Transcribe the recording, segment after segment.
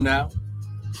Now,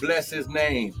 bless his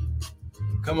name.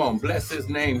 Come on, bless his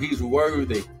name. He's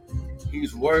worthy.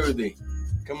 He's worthy.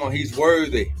 Come on, he's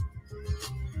worthy.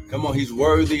 Come on, he's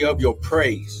worthy of your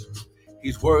praise.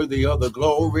 He's worthy of the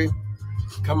glory.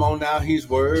 Come on now, he's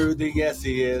worthy. Yes,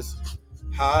 he is.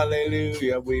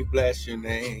 Hallelujah. We bless your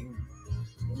name.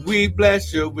 We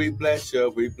bless you. We bless you.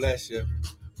 We bless you.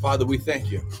 Father, we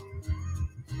thank you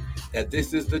that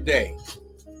this is the day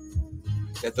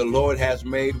that the Lord has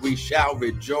made. We shall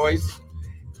rejoice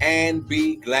and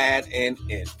be glad in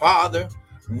it. Father,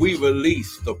 we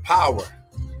release the power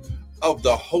of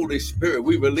the Holy Spirit.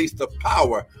 We release the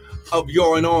power of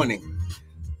your anointing,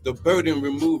 the burden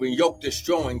removing, yoke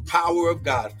destroying power of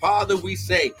God. Father, we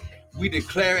say, we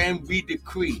declare and we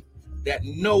decree that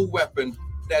no weapon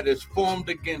that is formed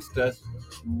against us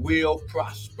will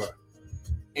prosper.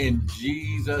 In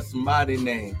Jesus' mighty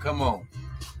name. Come on.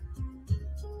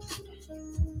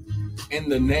 In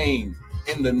the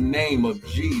name of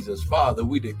Jesus, Father,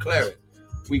 we declare it.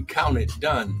 We count it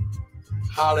done.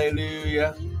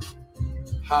 Hallelujah.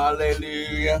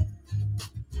 Hallelujah.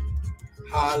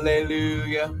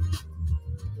 Hallelujah.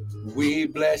 We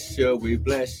bless you. We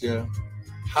bless you.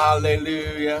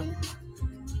 Hallelujah.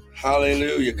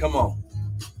 Hallelujah. Come on.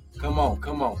 Come on.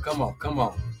 Come on. Come on. Come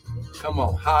on. Come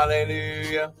on.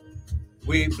 Hallelujah.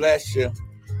 We bless you.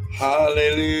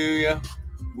 Hallelujah.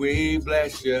 We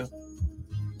bless you.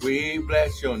 We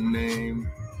bless your name.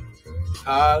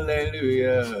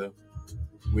 Hallelujah.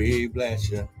 We bless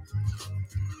you.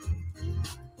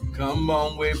 Come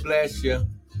on, we bless you.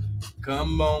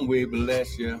 Come on, we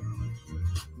bless you.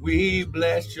 We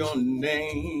bless your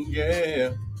name,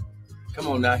 yeah. Come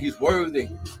on now, he's worthy.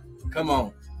 Come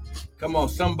on. Come on,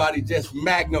 somebody just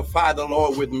magnify the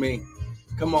Lord with me.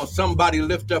 Come on, somebody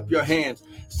lift up your hands.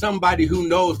 Somebody who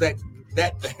knows that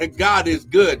God is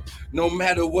good no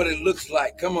matter what it looks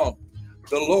like. Come on.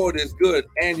 The Lord is good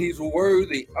and he's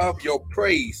worthy of your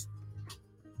praise.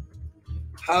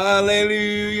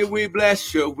 Hallelujah. We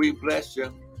bless you. We bless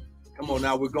you. Come on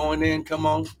now, we're going in. Come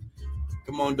on.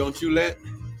 Come on, don't you let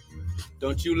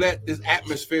this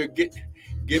atmosphere get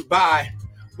by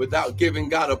without giving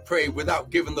God a praise, without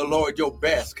giving the Lord your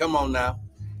best. Come on now.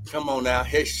 Come on now.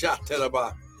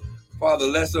 Father,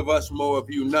 less of us, more of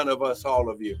you, none of us, all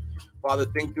of you. Father,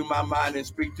 think through my mind and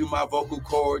speak through my vocal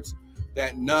cords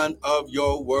that none of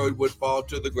your word would fall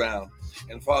to the ground.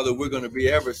 And Father, we're going to be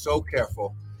ever so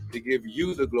careful to give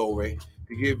you the glory,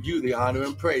 to give you the honor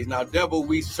and praise. Now, devil,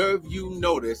 we serve you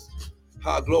notice,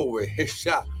 glory,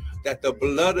 that the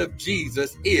blood of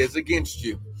Jesus is against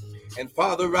you. And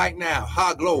Father, right now,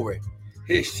 glory,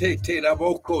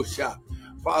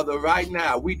 Father, right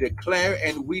now, we declare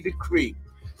and we decree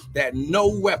that no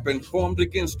weapon formed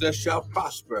against us shall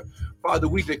prosper. Father,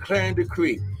 we declare and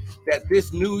decree that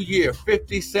this new year,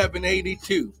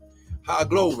 5782,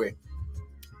 glory,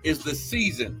 is the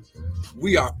season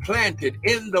we are planted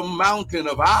in the mountain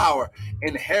of our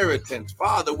inheritance.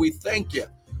 Father, we thank you.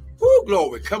 Woo,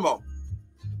 glory, come on.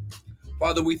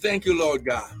 Father, we thank you, Lord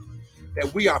God,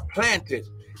 that we are planted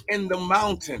in the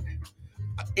mountain,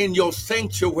 in your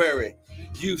sanctuary.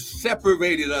 You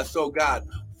separated us, oh God,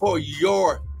 for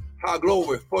your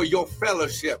glory, for your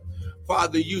fellowship.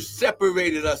 Father, you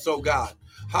separated us, oh God,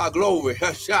 glory,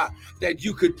 that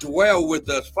you could dwell with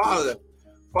us.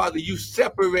 Father, you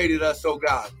separated us, oh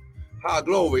God.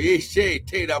 Glory. You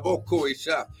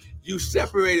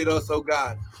separated us, oh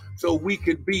God, so we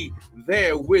could be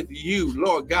there with you,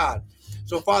 Lord God.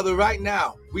 So, Father, right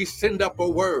now, we send up a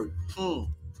word.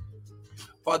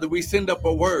 Father, we send up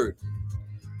a word.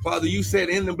 Father, you said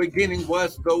in the beginning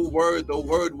was the Word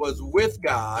was with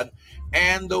God,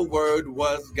 and the Word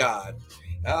was God.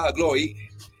 Glory.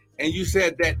 And you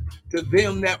said that to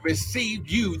them that received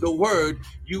you, the Word,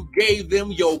 you gave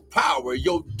them your power,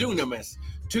 your dunamis,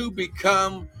 to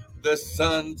become the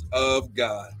sons of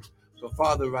God. So,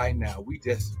 Father, right now, we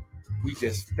just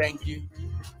thank you.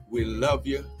 We love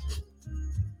you.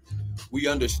 We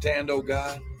understand, oh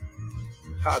God,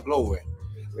 glory,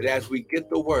 that as we get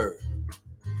the Word,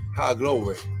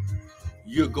 glory,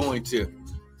 you're going to,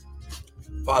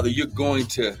 Father, you're going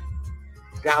to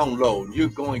download, you're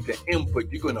going to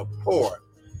input, you're going to pour,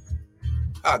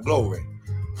 glory,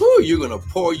 you're going to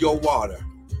pour your water,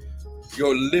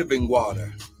 your living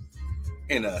water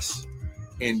in us,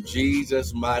 in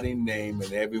Jesus' mighty name.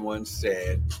 And everyone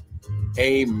said,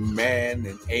 amen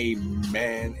and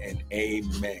amen and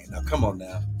amen. Now, come on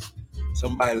now.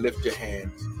 Somebody lift your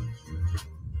hands.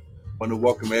 I want to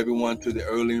welcome everyone to the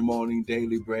early morning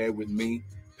daily bread with me,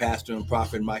 Pastor and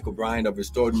Prophet Michael Bryant of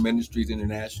Restored Ministries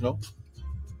International,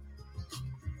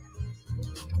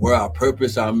 where our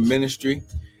purpose, our ministry,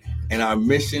 and our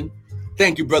mission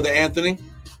Thank you, Brother Anthony.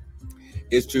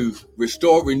 Is to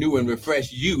restore, renew, and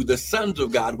refresh you, the sons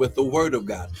of God, with the word of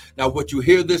God. Now, what you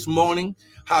hear this morning,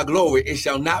 how glory, it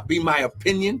shall not be my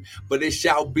opinion, but it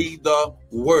shall be the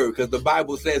word. Because the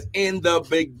Bible says, in the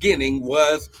beginning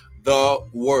was the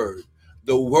word.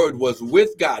 The word was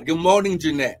with God. Good morning,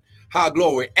 Jeanette. How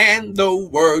glory. And the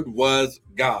word was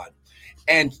God.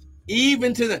 And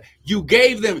even to the, you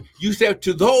gave them, you said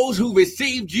to those who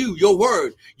received you, your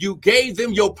word, you gave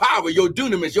them your power, your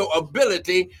dunamis, your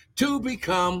ability to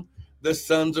become the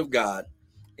sons of God.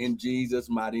 In Jesus'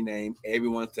 mighty name,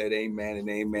 everyone said amen and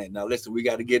amen. Now listen, we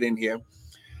got to get in here.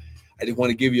 I just want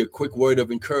to give you a quick word of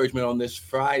encouragement on this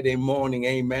Friday morning.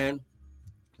 Amen.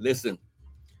 Listen,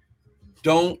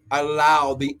 don't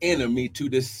allow the enemy to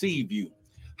deceive you.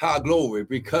 How glory,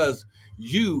 because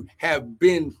you have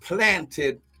been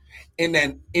planted in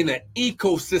an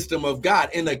ecosystem of God,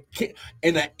 in an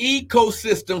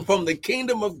ecosystem from the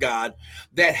kingdom of God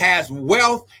that has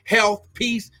wealth, health,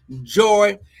 peace,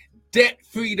 joy, debt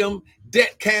freedom,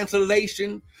 debt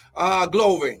cancellation,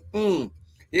 glory,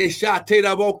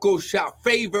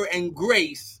 favor and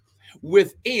grace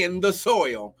within the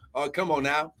soil. Come on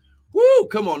now. Woo,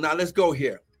 come on now, let's go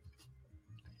here.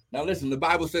 Now listen, the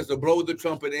Bible says to blow the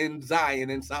trumpet in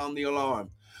Zion and sound the alarm.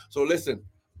 So listen,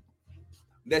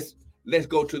 let's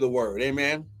go to the word.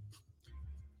 Amen.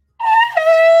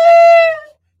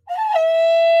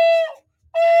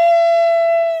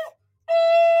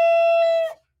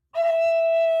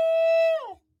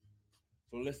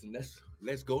 So listen,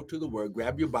 let's go to the word.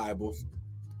 Grab your Bibles.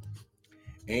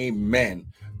 Amen.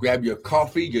 Grab your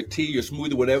coffee, your tea, your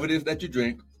smoothie, whatever it is that you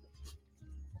drink.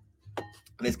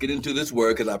 Let's get into this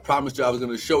word, because I promised you I was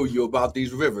going to show you about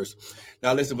these rivers.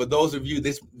 Now listen, for those of you,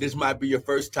 this might be your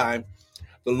first time.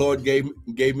 The Lord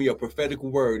gave me a prophetic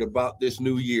word about this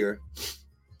new year,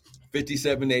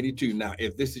 5782. Now,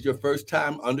 if this is your first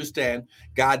time, understand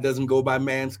God doesn't go by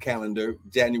man's calendar,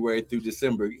 January through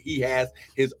December. He has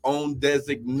his own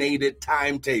designated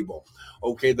timetable.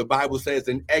 Okay, the Bible says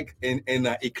in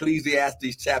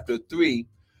Ecclesiastes chapter 3,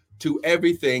 to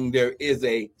everything there is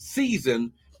a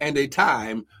season and a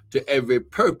time to every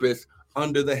purpose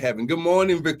under the heaven. Good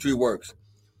morning, Victory Works.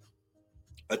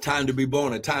 A time to be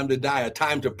born, a time to die, a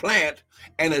time to plant,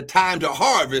 and a time to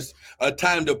harvest, a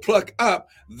time to pluck up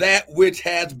that which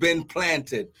has been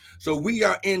planted. So we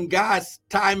are in God's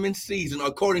time and season,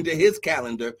 according to his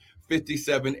calendar,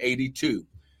 5782.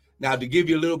 Now, to give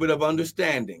you a little bit of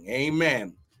understanding,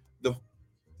 amen, the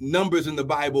numbers in the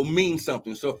Bible mean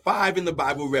something. So 5 in the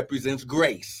Bible represents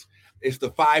grace. It's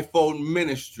the fivefold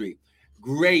ministry.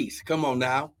 Grace, come on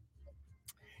now.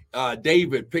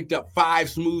 David picked up 5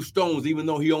 smooth stones, even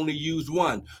though he only used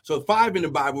 1. So 5 in the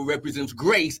Bible represents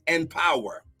grace and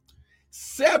power.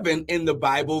 7 in the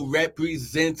Bible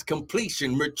represents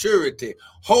completion, maturity,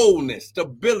 wholeness,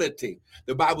 stability.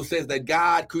 The Bible says that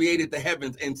God created the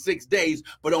heavens in 6 days,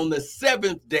 but on the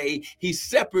 7th day, he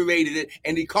separated it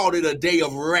and he called it a day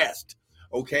of rest.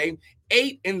 Okay?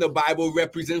 8 in the Bible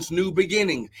represents new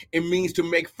beginnings. It means to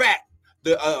make fat,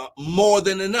 more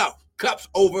than enough, cups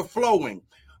overflowing.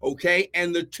 Okay,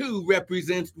 and the 2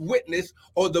 represents witness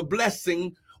or the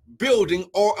blessing, building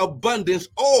or abundance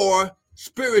or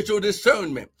spiritual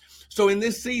discernment. So in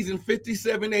this season,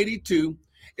 5782,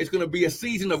 it's going to be a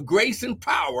season of grace and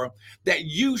power that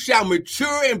you shall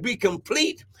mature and be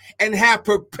complete and have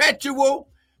perpetual,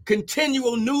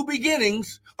 continual new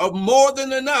beginnings of more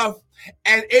than enough.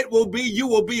 And you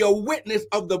will be a witness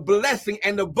of the blessing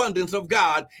and abundance of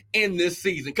God in this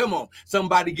season. Come on,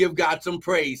 somebody give God some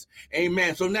praise.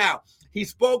 Amen. So now he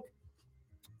spoke.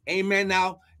 Amen.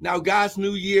 Now God's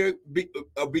new year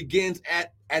begins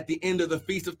at the end of the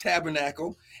Feast of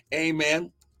Tabernacle.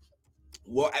 Amen.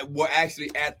 We're actually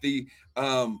at the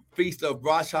Feast of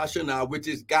Rosh Hashanah, which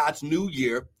is God's new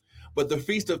year. But the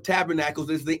Feast of Tabernacles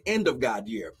is the end of God's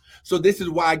year. So this is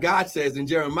why God says in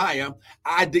Jeremiah,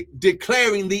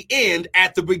 declaring the end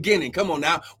at the beginning. Come on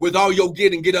now, with all your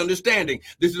get understanding.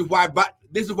 This is why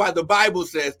the Bible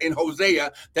says in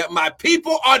Hosea that my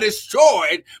people are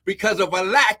destroyed because of a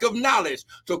lack of knowledge.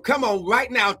 So come on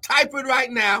right now, type it right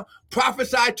now,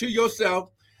 prophesy to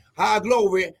yourself,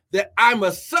 glory, that I'm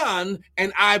a son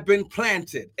and I've been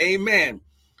planted. Amen.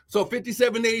 So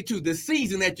 5782, the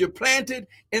season that you're planted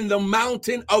in the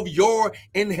mountain of your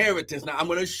inheritance. Now, I'm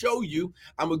going to show you,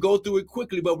 I'm going to go through it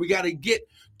quickly, but we got to get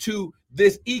to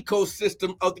this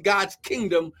ecosystem of God's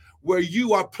kingdom where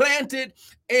you are planted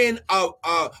in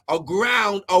a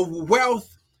ground of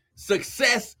wealth,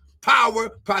 success, power,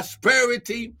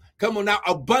 prosperity. Come on now,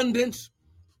 abundance,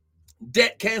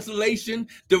 debt cancellation,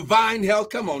 divine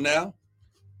health. Come on now.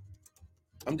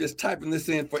 I'm just typing this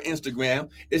in for Instagram.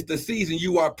 It's the season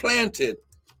you are planted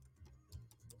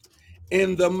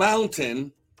in the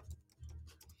mountain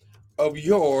of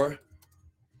your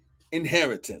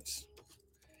inheritance.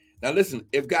 Now listen,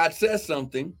 if God says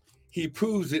something, he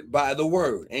proves it by the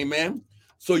word. Amen.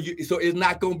 So it's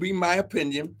not going to be my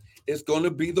opinion. It's going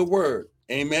to be the word.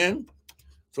 Amen.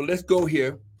 So let's go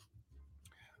here.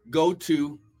 Go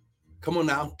to, come on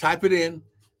now, type it in.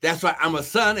 That's right. I'm a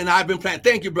son and I've been planted.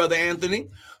 Thank you, Brother Anthony.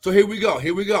 So here we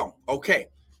go. Okay.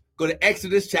 Go to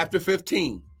Exodus chapter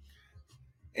 15.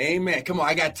 Amen. Come on.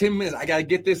 I got 10 minutes. I got to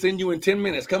get this in you in 10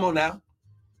 minutes. Come on now.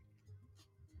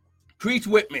 Preach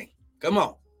with me. Come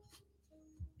on.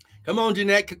 Come on,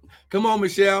 Jeanette. Come on,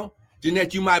 Michelle.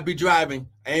 Jeanette, you might be driving.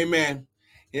 Amen.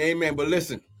 Amen. But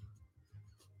listen,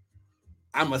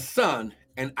 I'm a son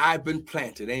and I've been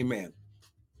planted. Amen.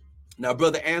 Now,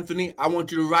 Brother Anthony, I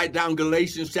want you to write down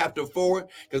Galatians chapter 4,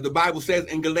 because the Bible says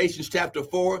in Galatians chapter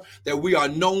 4 that we are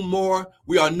no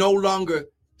longer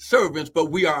servants, but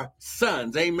we are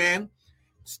sons. Amen.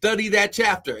 Study that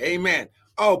chapter. Amen.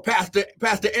 Oh,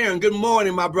 Pastor Aaron, good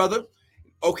morning, my brother.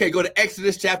 Okay, go to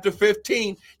Exodus chapter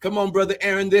 15. Come on, Brother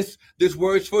Aaron, this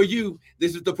word's for you.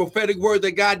 This is the prophetic word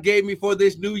that God gave me for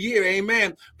this new year.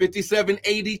 Amen.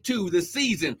 5782, the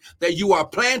season that you are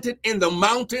planted in the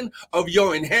mountain of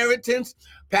your inheritance.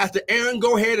 Pastor Aaron,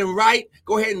 go ahead and write.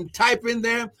 Go ahead and type in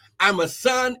there. I'm a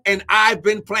son and I've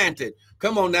been planted.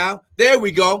 Come on now. There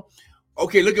we go.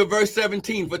 Okay, look at verse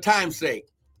 17 for time's sake.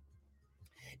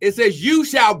 It says, you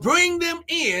shall bring them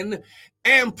in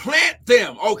and plant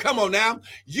them. Oh, come on now.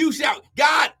 You shall.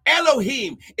 God,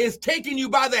 Elohim, is taking you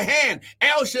by the hand.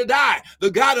 El Shaddai,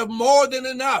 the God of more than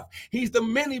enough. He's the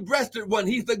many-breasted one.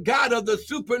 He's the God of the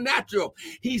supernatural.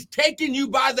 He's taking you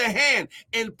by the hand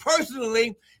and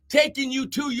personally taking you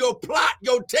to your plot,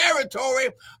 your territory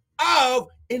of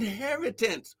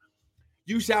inheritance.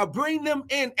 You shall bring them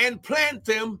in and plant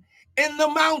them in the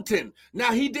mountain.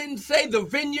 Now, he didn't say the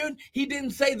vineyard. He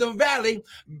didn't say the valley.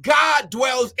 God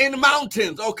dwells in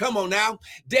mountains. Oh, come on now.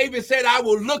 David said, I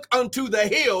will look unto the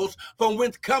hills from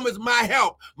whence cometh my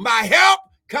help. My help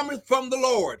cometh from the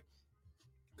Lord.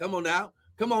 Come on now.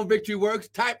 Come on, Victory Works.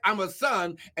 Type, I'm a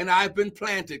son and I've been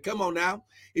planted. Come on now.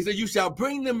 He said, you shall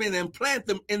bring them in and plant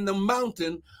them in the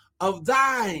mountain of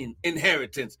thine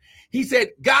inheritance. He said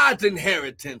God's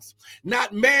inheritance,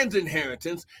 not man's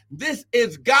inheritance. This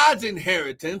is God's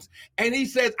inheritance. And he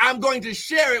says, I'm going to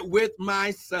share it with my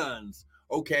sons.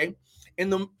 Okay. In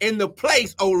the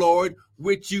place, O Lord,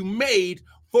 which you made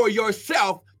for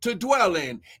yourself to dwell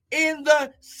in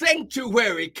the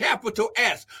sanctuary, capital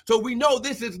S. So we know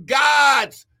this is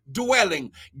God's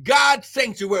dwelling, God's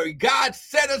sanctuary, God's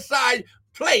set aside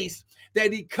place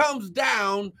that he comes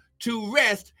down to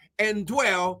rest and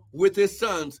dwell with his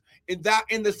sons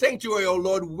in the sanctuary, O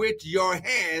Lord, which your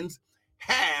hands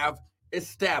have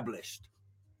established.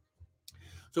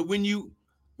 So when you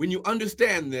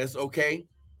understand this, okay,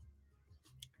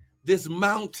 this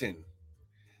mountain,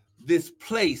 this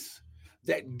place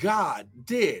that God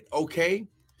did, okay,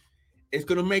 it's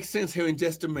going to make sense here in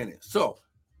just a minute. So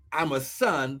I'm a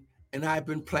son and I've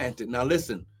been planted. Now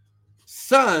listen,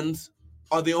 sons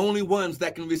are the only ones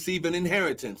that can receive an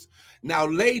inheritance. Now,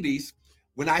 ladies,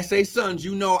 when I say sons,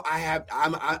 you know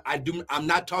I'm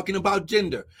not talking about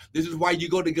gender. This is why you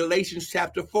go to Galatians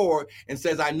chapter 4 and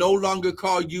says, I no longer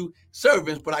call you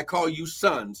servants, but I call you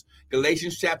sons.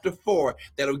 Galatians chapter 4,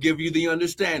 that'll give you the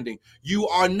understanding. You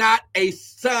are not a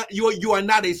son, you are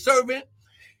not a servant.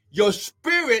 Your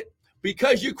spirit,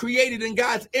 because you're created in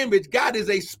God's image, God is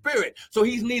a spirit. So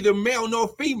he's neither male nor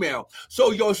female.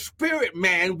 So your spirit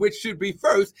man, which should be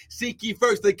first, seek ye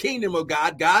first the kingdom of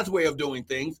God, God's way of doing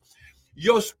things.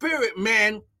 Your spirit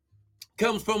man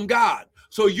comes from God.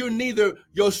 So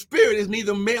your spirit is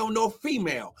neither male nor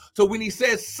female. So when he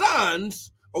says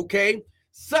sons, okay,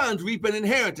 sons reap an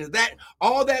inheritance. That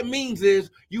all that means is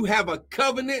you have a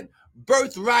covenant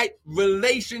birthright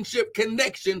relationship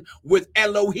connection with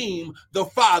Elohim, the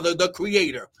Father, the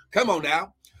Creator. Come on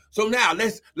now. So now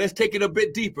let's take it a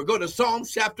bit deeper. Go to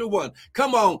Psalms chapter 1.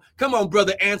 Come on,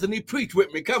 Brother Anthony, preach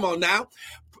with me. Come on now.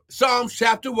 Psalms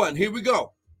chapter 1. Here we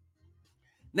go.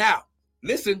 Now,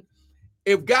 listen.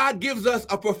 If God gives us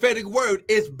a prophetic word,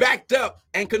 it's backed up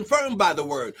and confirmed by the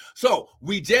word. So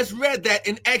we just read that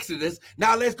in Exodus.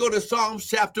 Now let's go to Psalms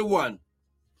chapter 1.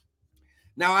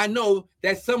 Now, I know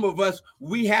that some of us,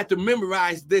 we had to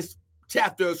memorize this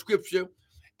chapter of scripture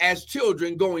as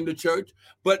children going to church,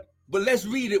 but let's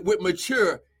read it with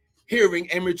mature hearing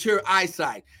and mature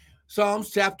eyesight. Psalms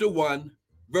chapter 1,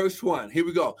 Verse 1, here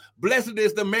we go. Blessed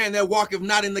is the man that walketh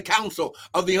not in the counsel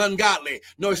of the ungodly,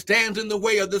 nor stands in the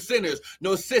way of the sinners,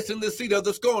 nor sits in the seat of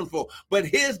the scornful. But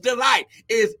his delight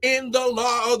is in the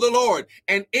law of the Lord,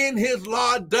 and in his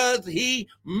law does he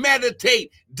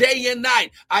meditate day and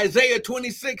night. Isaiah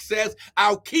 26 says,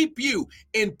 I'll keep you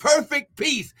in perfect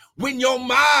peace when your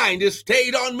mind is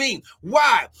stayed on me.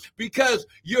 Why? Because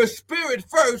your spirit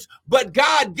first, but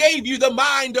God gave you the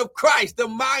mind of Christ, the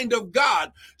mind of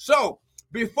God. So,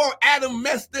 before Adam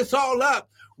messed this all up,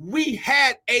 we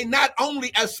had not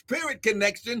only a spirit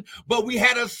connection, but we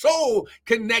had a soul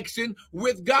connection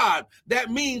with God. That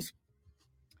means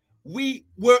we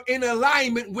were in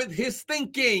alignment with his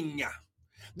thinking.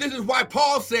 This is why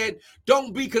Paul said,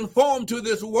 don't be conformed to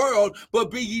this world,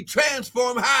 but be ye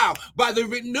transformed. How? By the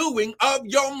renewing of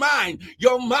your mind.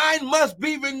 Your mind must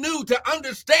be renewed to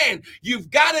understand you've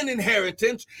got an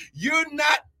inheritance. You're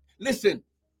not, listen,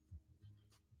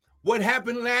 what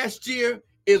happened last year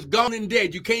is gone and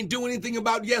dead. You can't do anything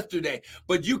about yesterday,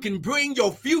 but you can bring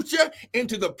your future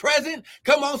into the present.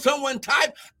 Come on, someone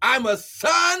type, I'm a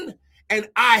son and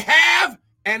I have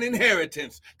an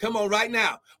inheritance. Come on right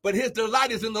now. But his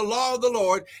delight is in the law of the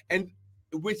Lord, and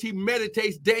which he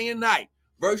meditates day and night.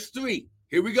 Verse 3,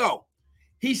 here we go.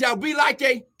 He shall be like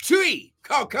a tree.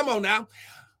 Oh, come on now.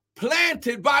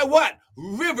 Planted by what?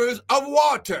 Rivers of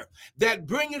water, that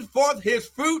bringeth forth his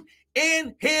fruit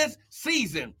in his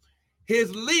season.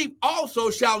 His leaf also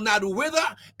shall not wither,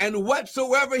 and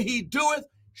whatsoever he doeth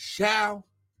shall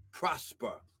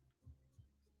prosper.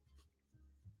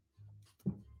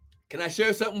 Can I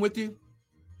share something with you?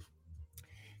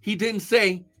 He didn't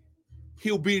say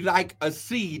he'll be like a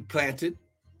seed planted.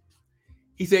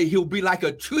 He said he'll be like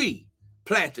a tree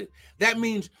planted. That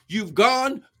means you've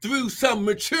gone through some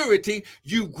maturity.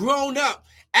 You've grown up.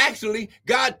 Actually,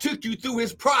 God took you through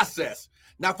his process.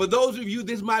 Now, for those of you,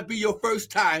 this might be your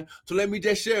first time, so let me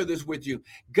just share this with you.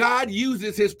 God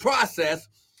uses his process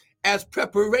as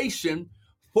preparation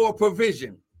for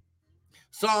provision.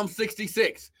 Psalm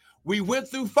 66, we went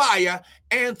through fire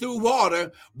and through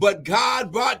water, but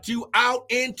God brought you out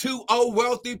into a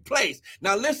wealthy place.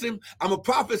 Now, listen, I'm going to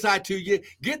prophesy to you.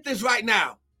 Get this right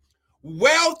now.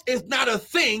 Wealth is not a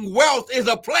thing. Wealth is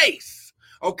a place.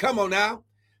 Oh, come on now.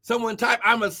 Someone type,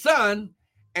 I'm a son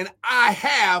and I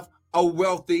have a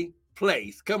wealthy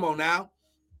place. Come on now.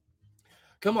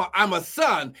 Come on. I'm a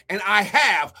son and I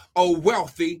have a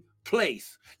wealthy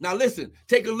place. Now listen,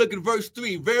 take a look at verse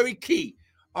 3. Very key.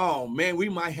 Oh man, we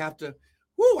might have to,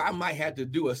 I might have to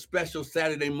do a special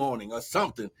Saturday morning or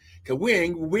something, because we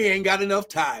ain't got enough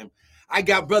time. I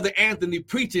got Brother Anthony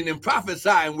preaching and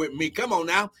prophesying with me. Come on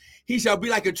now. He shall be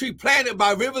like a tree planted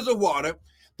by rivers of water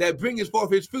that bringeth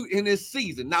forth his fruit in his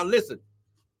season. Now listen.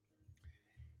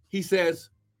 He says,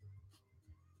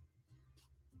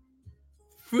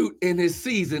 fruit in his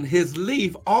season, his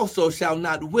leaf also shall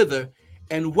not wither,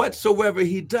 and whatsoever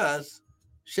he does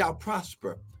shall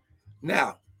prosper.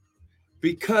 Now,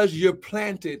 because you're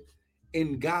planted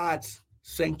in God's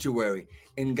sanctuary,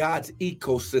 in God's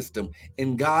ecosystem,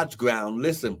 in God's ground,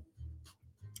 listen,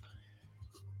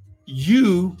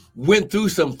 you went through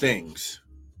some things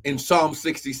in Psalm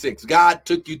 66. God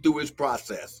took you through his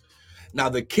process. Now,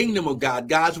 the kingdom of God,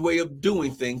 God's way of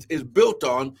doing things, is built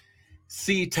on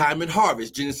seed time and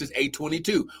harvest. Genesis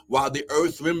 8:22. While the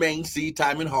earth remains, seed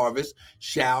time and harvest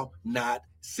shall not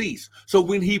cease. So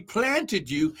when he planted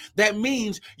you, that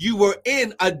means you were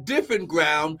in a different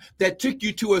ground that took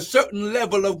you to a certain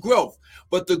level of growth.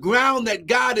 But the ground that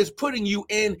God is putting you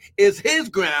in is his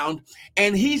ground.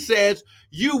 And he says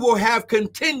you will have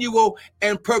continual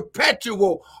and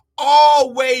perpetual,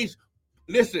 always,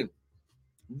 listen,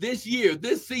 this year,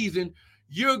 this season,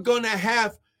 you're going to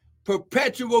have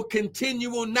perpetual,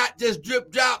 continual, not just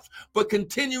drip drops, but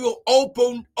continual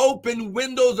open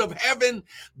windows of heaven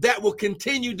that will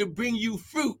continue to bring you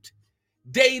fruit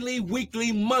daily,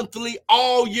 weekly, monthly,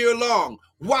 all year long.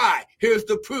 Why? Here's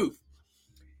the proof.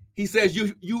 He says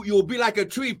you'll be like a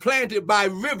tree planted by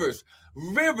rivers.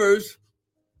 Rivers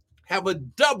have a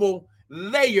double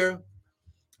layer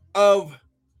of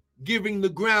giving the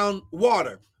ground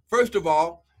water. First of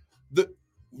all, the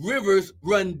rivers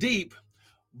run deep,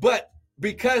 but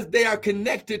because they are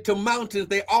connected to mountains,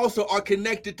 they also are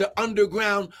connected to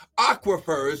underground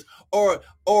aquifers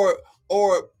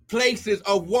or places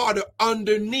of water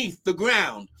underneath the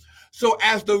ground. So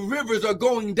as the rivers are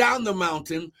going down the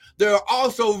mountain, there are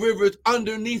also rivers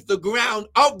underneath the ground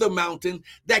of the mountain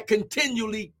that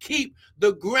continually keep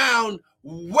the ground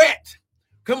wet.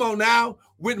 Come on now,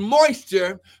 with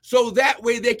moisture, so that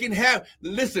way they can have,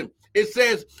 listen, it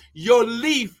says, your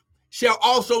leaf shall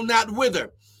also not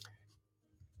wither.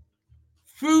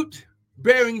 Fruit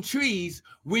bearing trees,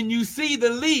 when you see the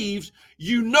leaves,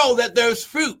 you know that there's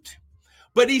fruit.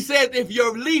 But he said, if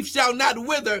your leaf shall not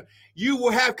wither, you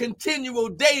will have continual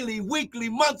daily, weekly,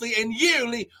 monthly, and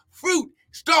yearly fruit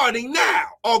starting now.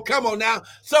 Oh, come on now.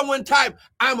 Someone type,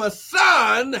 I'm a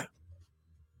son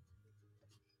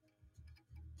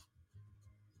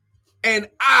and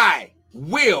I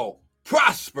will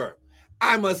prosper.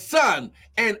 I'm a son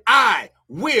and I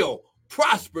will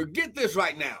prosper. Get this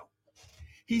right now.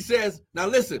 He says, now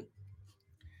listen,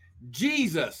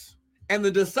 Jesus and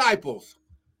the disciples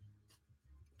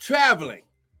traveling,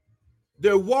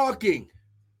 they're walking.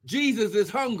 Jesus is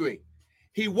hungry.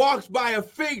 He walks by a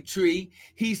fig tree.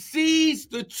 He sees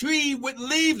the tree with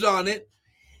leaves on it.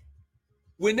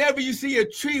 Whenever you see a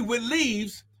tree with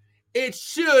leaves, it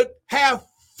should have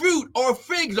fruit or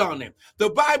figs on it. The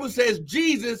Bible says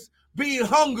Jesus, being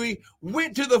hungry,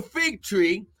 went to the fig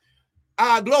tree,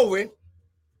 glory,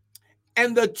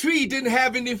 and the tree didn't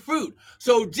have any fruit.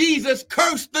 So Jesus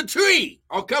cursed the tree.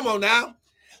 Oh, come on now.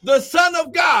 The Son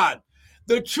of God.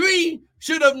 The tree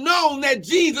should have known that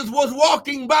Jesus was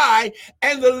walking by,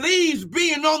 and the leaves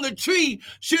being on the tree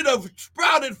should have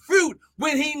sprouted fruit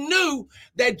when he knew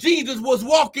that Jesus was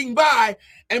walking by.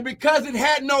 And because it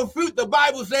had no fruit, the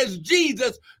Bible says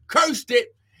Jesus cursed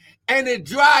it, and it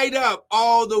dried up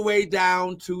all the way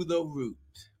down to the root.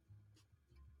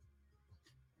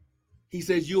 He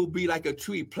says, you'll be like a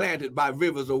tree planted by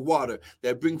rivers of water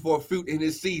that bring forth fruit in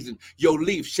its season. Your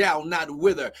leaf shall not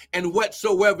wither, and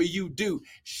whatsoever you do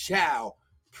shall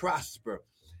prosper.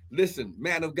 Listen,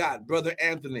 man of God, Brother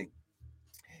Anthony,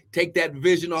 take that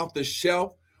vision off the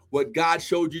shelf. What God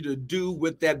showed you to do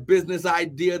with that business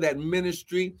idea, that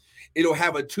ministry, it'll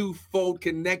have a twofold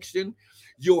connection.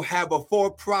 You'll have a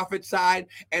for-profit side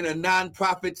and a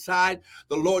non-profit side.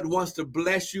 The Lord wants to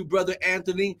bless you, Brother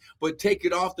Anthony, but take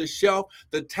it off the shelf.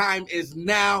 The time is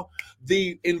now.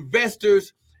 The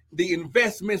investors, the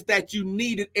investments that you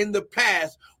needed in the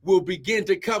past will begin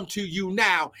to come to you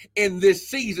now in this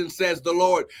season, says the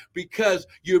Lord, because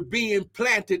you're being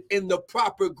planted in the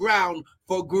proper ground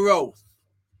for growth.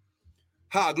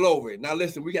 Ha, glory. Now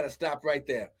listen, we got to stop right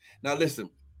there. Now listen,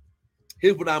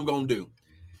 here's what I'm going to do.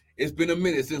 It's been a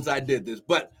minute since I did this,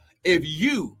 but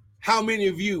how many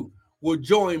of you will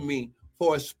join me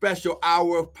for a special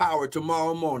hour of power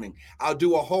tomorrow morning? I'll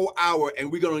do a whole hour,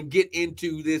 and we're going to get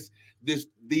into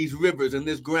these rivers and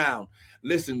this ground.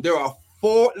 Listen, there are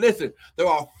four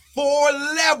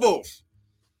levels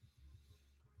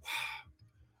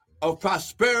of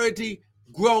prosperity,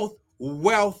 growth,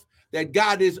 wealth that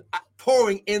God is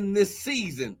pouring in this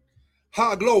season.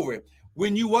 Ha, glory.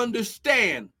 When you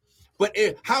understand. But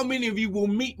how many of you will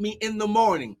meet me in the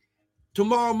morning,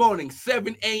 tomorrow morning,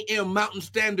 7 a.m. Mountain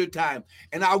Standard Time,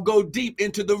 and I'll go deep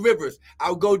into the rivers.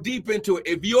 I'll go deep into it.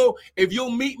 If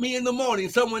you'll meet me in the morning,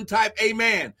 someone type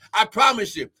amen. I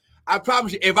promise you.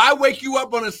 If I wake you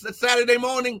up on a Saturday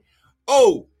morning,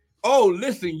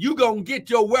 listen, you're going to get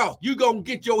your wealth. You're going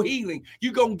to get your healing.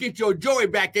 You're going to get your joy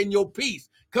back and your peace.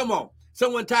 Come on.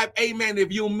 Someone type amen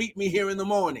if you'll meet me here in the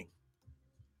morning.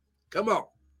 Come on.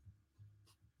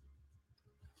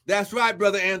 That's right,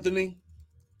 Brother Anthony.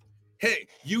 Hey,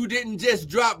 you didn't just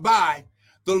drop by.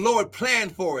 The Lord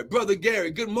planned for it. Brother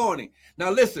Gary, good morning. Now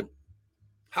listen,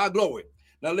 high glory.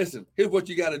 Now listen, here's what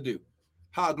you got to do.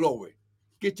 High glory.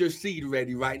 Get your seed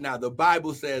ready right now. The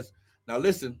Bible says, now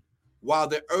listen, while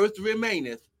the earth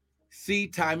remaineth,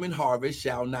 seed time and harvest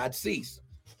shall not cease.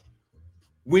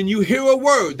 When you hear a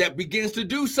word that begins to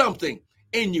do something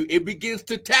in you, it begins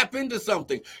to tap into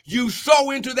something. You sow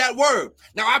into that word.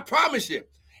 Now I promise you,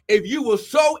 if you will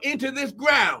sow into this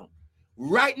ground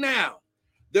right now,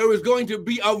 there is going to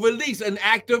be a release, an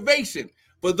activation.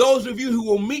 For those of you who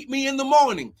will meet me in the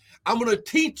morning, I'm going to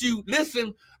teach you,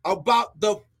 listen, about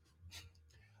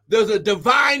there's a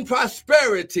divine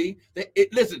prosperity.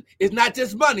 Listen, it's not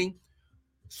just money,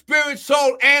 spirit,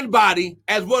 soul, and body,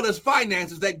 as well as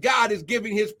finances that God is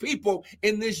giving his people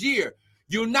in this year.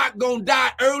 You're not going to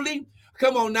die early.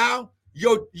 Come on now.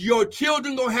 Your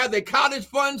children going to have their college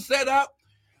fund set up.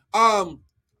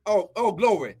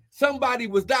 Glory. Somebody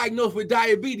was diagnosed with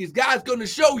diabetes. God's going to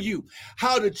show you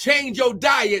how to change your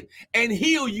diet and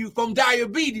heal you from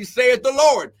diabetes, saith the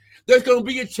Lord. There's going to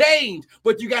be a change,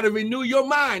 but you got to renew your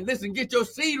mind. Listen, get your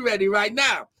seed ready right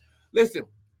now. Listen,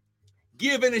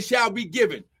 give and it shall be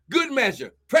given. Good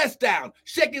measure, pressed down,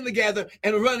 shaking together,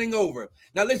 and running over.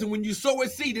 Now listen, when you sow a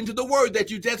seed into the word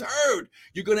that you just heard,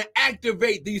 you're going to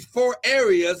activate these 4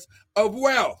 areas of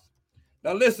wealth.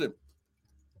 Now listen,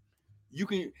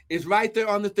 it's right there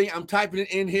on the thing. I'm typing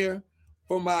it in here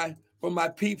for my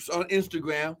peeps on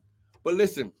Instagram. But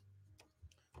listen,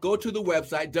 go to the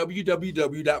website,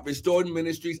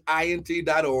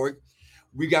 www.restoredministriesint.org.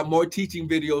 We got more teaching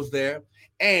videos there.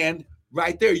 And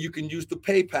right there, you can use the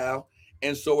PayPal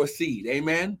and sow a seed.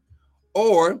 Amen.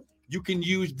 Or you can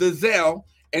use the Zelle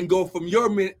and go from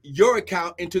your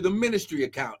account into the ministry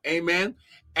account. Amen.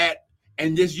 And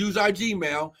just use our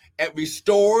Gmail at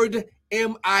restored,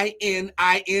 MININTL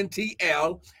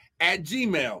at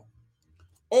Gmail.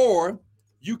 Or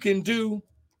you can do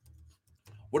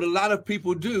what a lot of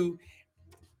people do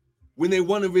when they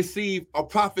want to receive a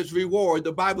prophet's reward.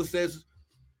 The Bible says,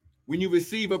 when you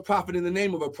receive a prophet in the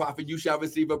name of a prophet, you shall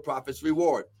receive a prophet's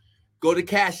reward. Go to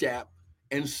Cash App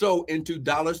and sow into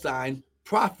 $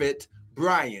 Prophet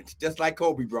Bryant, just like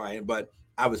Kobe Bryant, but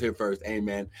I was here first.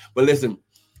 Amen. But listen,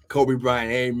 Kobe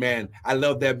Bryant, amen. I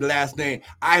love that last name.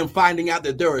 I am finding out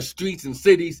that there are streets and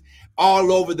cities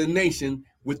all over the nation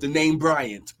with the name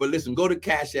Bryant. But listen, go to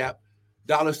Cash App,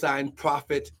 $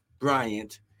 Prophet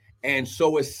Bryant, and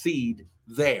sow a seed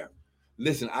there.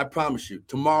 Listen, I promise you,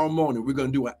 tomorrow morning, we're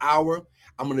going to do an hour.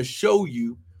 I'm going to show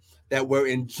you that where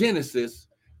in Genesis,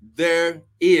 there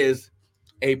is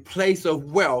a place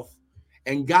of wealth,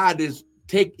 and God is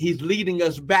he's leading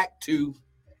us back to,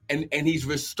 and he's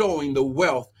restoring the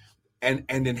wealth and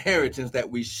inheritance that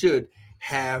we should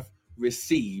have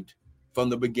received from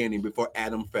the beginning before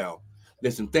Adam fell.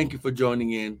 Listen, thank you for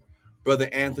joining in. Brother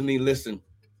Anthony, listen,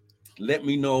 let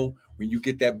me know when you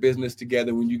get that business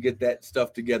together, when you get that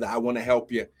stuff together. I want to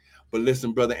help you. But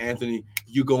listen, Brother Anthony,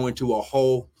 you go into a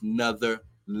whole nother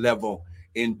level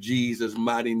in Jesus'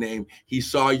 mighty name. He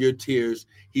saw your tears.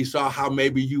 He saw how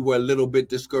maybe you were a little bit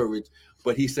discouraged,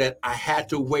 but he said, I had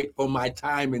to wait for my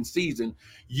time and season.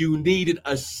 You needed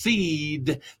a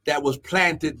seed that was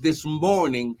planted this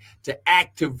morning to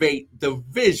activate the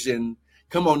vision.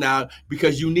 Come on now,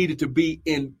 because you needed to be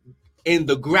in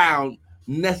the ground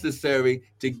necessary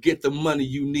to get the money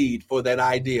you need for that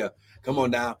idea. Come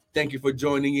on now. Thank you for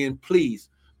joining in. Please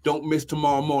don't miss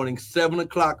tomorrow morning, 7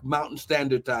 o'clock Mountain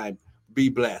Standard Time. Be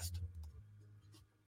blessed.